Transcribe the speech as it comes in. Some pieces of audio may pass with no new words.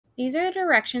These are the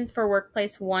directions for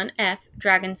Workplace 1F,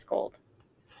 Dragon Scold.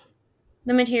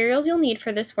 The materials you'll need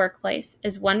for this workplace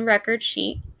is one record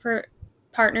sheet for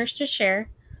partners to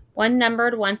share, one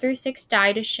numbered 1 through 6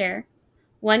 die to share,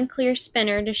 one clear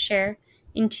spinner to share,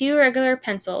 and 2 regular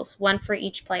pencils, one for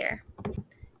each player.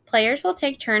 Players will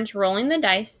take turns rolling the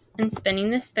dice and spinning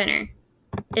the spinner.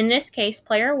 In this case,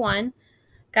 player 1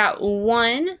 got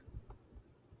 1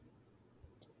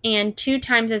 and 2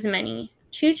 times as many.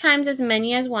 2 times as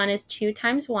many as 1 is 2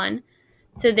 times 1,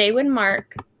 so they would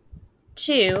mark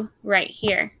 2 right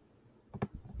here.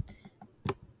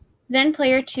 Then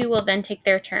player 2 will then take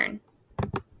their turn.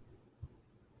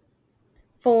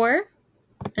 4,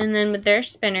 and then with their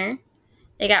spinner,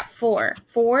 they got 4.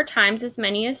 4 times as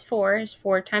many as 4 is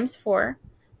 4 times 4,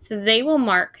 so they will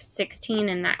mark 16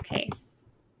 in that case.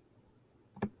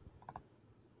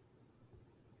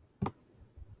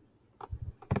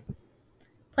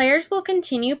 Players will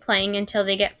continue playing until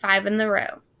they get 5 in the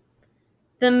row.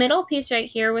 The middle piece right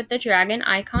here with the dragon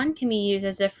icon can be used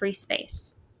as a free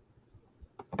space.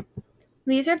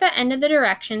 These are the end of the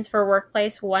directions for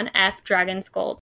Workplace 1F Dragon Scold.